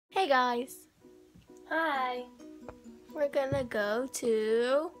Hey guys, Hi. we're gonna go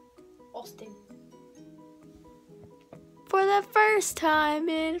to Austin. for the first time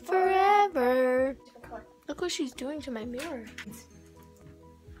in forever. Look what she's doing to my mirror.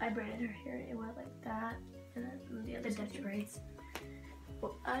 I braided her hair. It went like that, and then the other Dutch braids.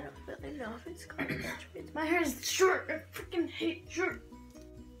 Well, I don't really know if it's called Dutch braids. My hair is short. I freaking hate short.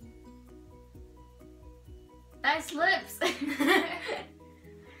 Nice lips.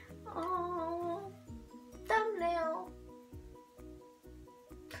 Oh, thumbnail.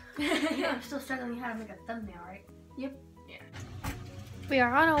 I'm still struggling how to make a thumbnail, right? Yep. Yeah. We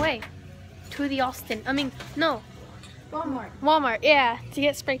are on our way to the Walmart. Yeah, to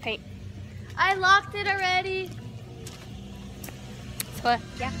get spray paint. I locked it already. So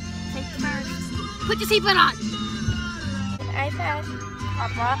yeah, take the car. Put your seatbelt on. iPad. I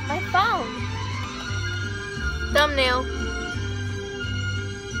brought my phone. Thumbnail.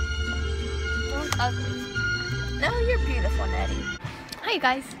 Don't ugly. No, you're beautiful, Nettie. Hi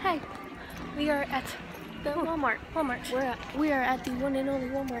guys. Hi. We are at the Walmart. We are at the one and only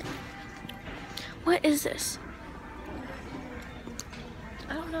Walmart. What is this?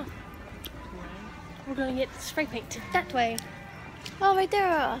 I don't know. We're gonna get spray paint that way. Oh, right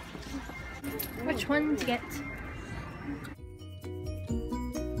there. Which one to get?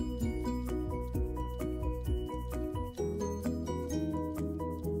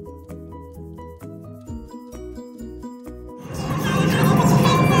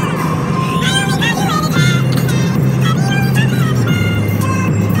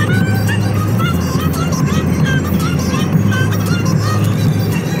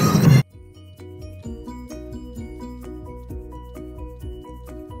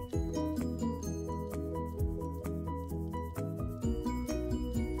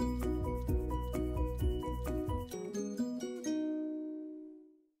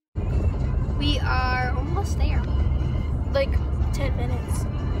 We are almost there. Like 10 minutes.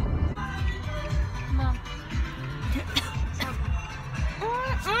 Mom.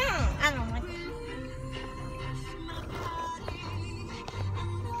 I don't like it.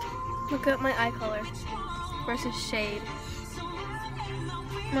 Look at my eye color versus shade.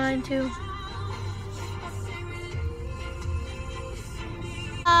 Mine too.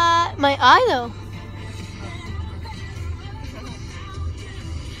 My eye though.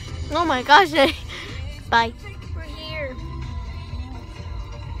 Oh my gosh, bye. We're here.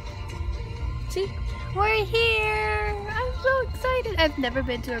 See? We're here. I'm so excited. I've never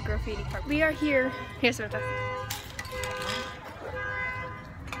been to a graffiti park. We are here. Here's what I'm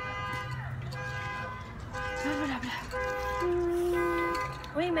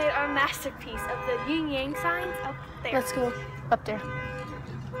We made our masterpiece of the yin yang signs up there. Let's go up there.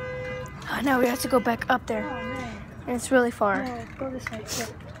 Oh no, we have to go back up there. Oh man. And it's really far. No, go this way. Yeah.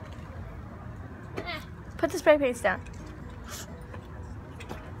 Put the spray paints down.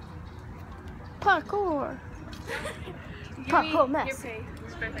 Parkour. Parkour mess. Spray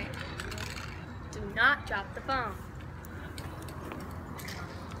paint. Do not drop the phone.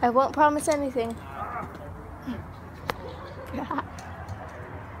 I won't promise anything.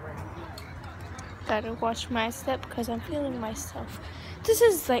 Gotta watch my step because I'm feeling myself. This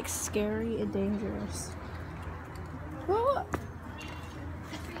is like scary and dangerous. Grow up.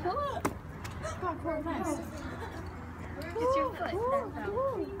 Grow up. Parkour mess. Get your foot.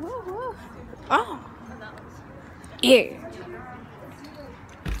 Oh. Yeah.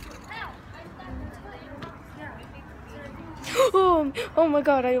 Oh my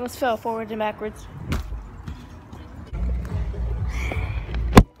god, I almost fell forward and backwards.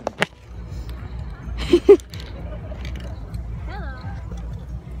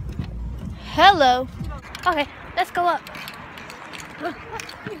 Hello. Okay, let's go up.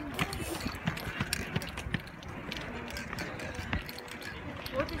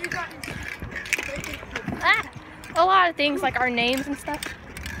 What did you got? A lot of things like our names and stuff.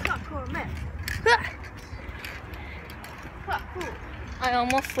 Parkour mess. Parkour. I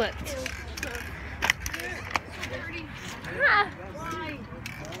almost slipped.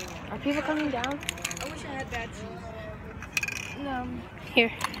 Are people coming down? I wish I had bad shoes. No.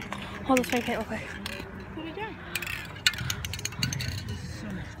 Here, hold the spray paint real quick. Put it down.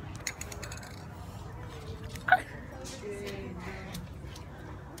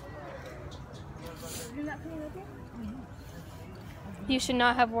 You should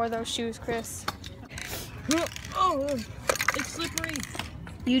not have wore those shoes, Chris. Oh, it's slippery.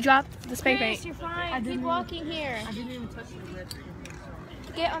 You dropped the spray paint. You're fine. Keep walking here. I didn't even touch the red.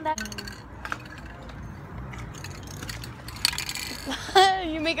 Get on that.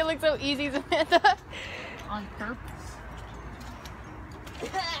 You make it look so easy, Samantha. On purpose.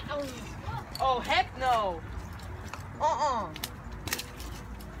 Oh, heck no. Uh-uh.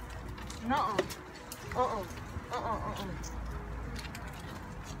 No. Uh-uh.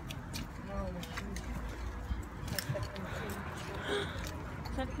 No, my shoes.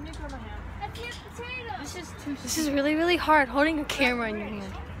 Can you grab my hand? I can't potato. This is really, really hard holding a camera in your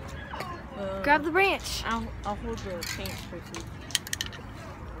hand. Grab the branch. I'll hold the paint for you.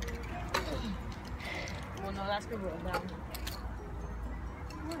 Well, no, that's gonna roll down.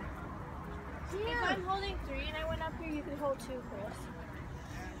 If I'm holding 3 and I went up here, you could hold 2 for us.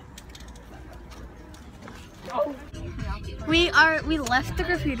 Oh. We left the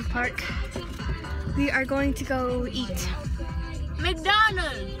graffiti park. We are going to go eat.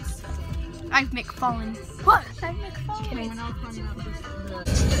 McDonald's. I've McFallen. What? I've McFallen. Kidding.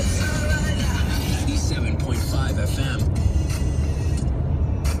 87.5 FM.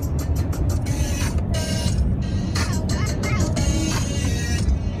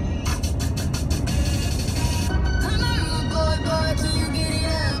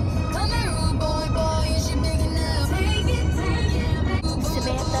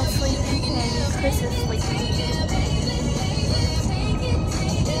 Samantha's sleeping and Chris is sleeping.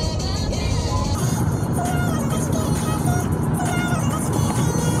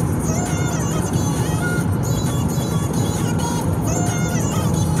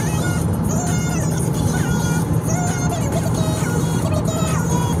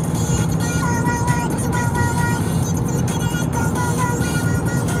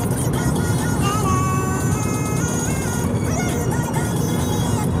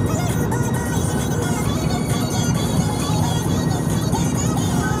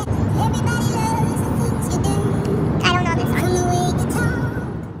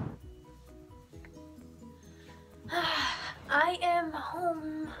 I am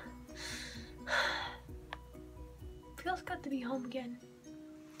home. Feels good to be home again.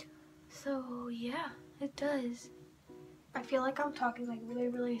 So yeah, it does. I feel like I'm talking like really,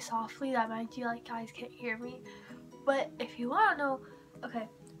 really softly. That might be like guys can't hear me. But if you want to know, okay,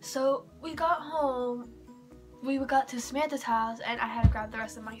 so we got home. We got to Samantha's house and I had to grab the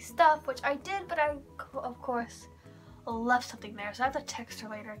rest of my stuff, which I did, but I, of course, left something there. So I have to text her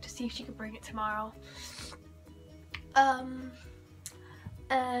later to see if she could bring it tomorrow. And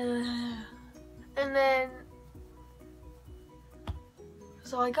then,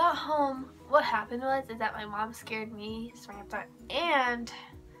 so I got home. What happened was is that my mom scared me, Samantha, and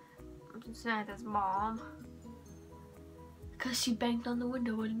Samantha's mom, because she banged on the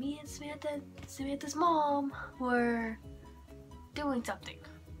window when me and Samantha's mom were doing something,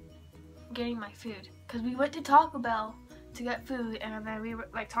 getting my food. Because we went to Taco Bell to get food, and then we were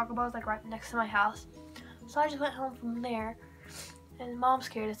like, Taco Bell's like right next to my house. So I just went home from there, and mom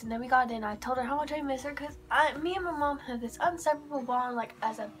scared us, and then we got in. I told her how much I miss her, because me and my mom have this inseparable bond, like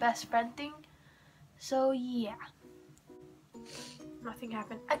as a best friend thing. So yeah, nothing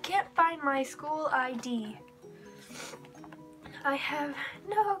happened. I can't find my school ID. I have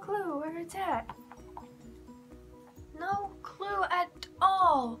no clue where it's at. No clue at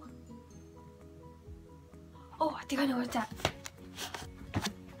all. Oh, I think I know where it's at.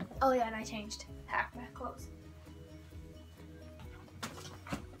 Oh yeah, and I changed half my clothes.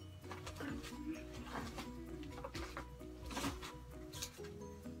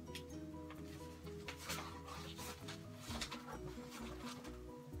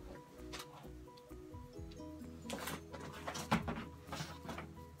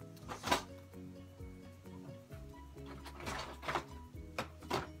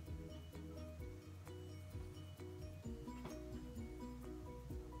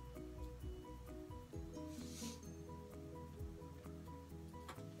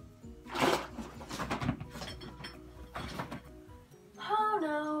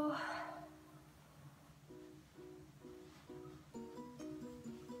 No.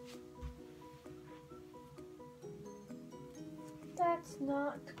 That's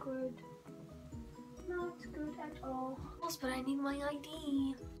not good. Not good at all. But I need my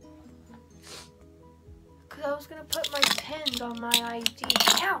ID. Because I was going to put my pins on my ID.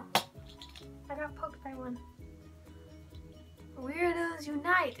 Ow! I got poked by one. Weirdos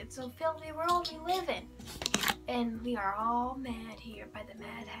unite. It's a filthy world we live in. And we are all mad here by the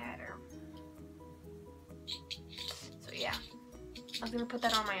Mad Hatter. So yeah, I was gonna put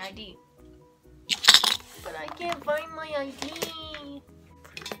that on my ID. But I can't find my ID.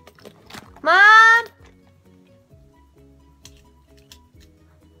 Mom!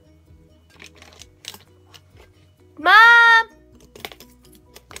 Mom!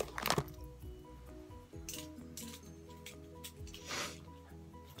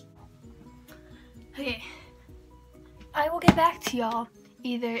 Okay. I will get back to y'all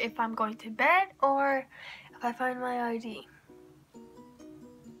either if I'm going to bed or if I find my ID.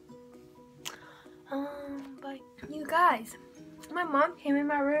 But you guys, my mom came in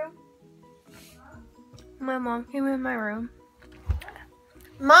my room. Mom, I'm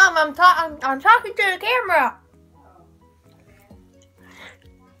talking to the camera.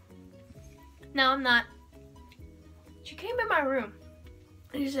 No, I'm not. She came in my room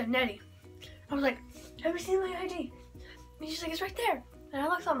and she said, Nettie. I was like, have you seen my ID? And she's like, it's right there. And I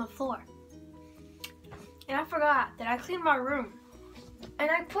looked on the floor. And I forgot that I cleaned my room.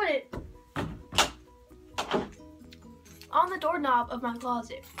 And I put it on the doorknob of my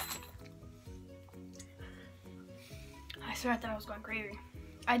closet. I swear I thought I was going crazy.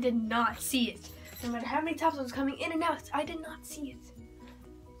 I did not see it. No matter how many times I was coming in and out, I did not see it.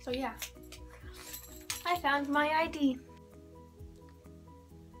 So yeah, I found my ID.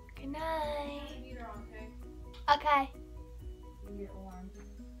 Good night. Okay.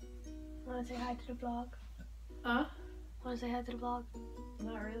 Want to say hi to the vlog? Huh? Want to say hi to the vlog?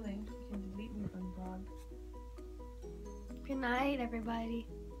 Not really. You can delete me from the vlog. Good night, everybody.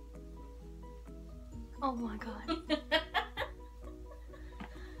 Oh my god.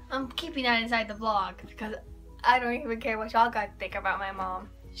 I'm keeping that inside the vlog because I don't even care what y'all guys think about my mom.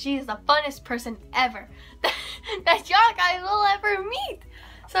 She is the funnest person ever that y'all guys will ever meet.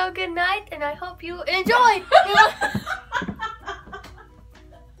 So good night, and I hope you enjoy.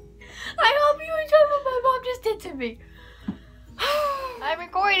 I hope you enjoy what my mom just did to me. I'm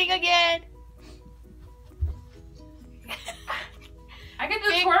recording again. I get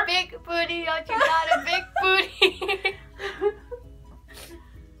this twerk. Big booty, don't you got a big booty?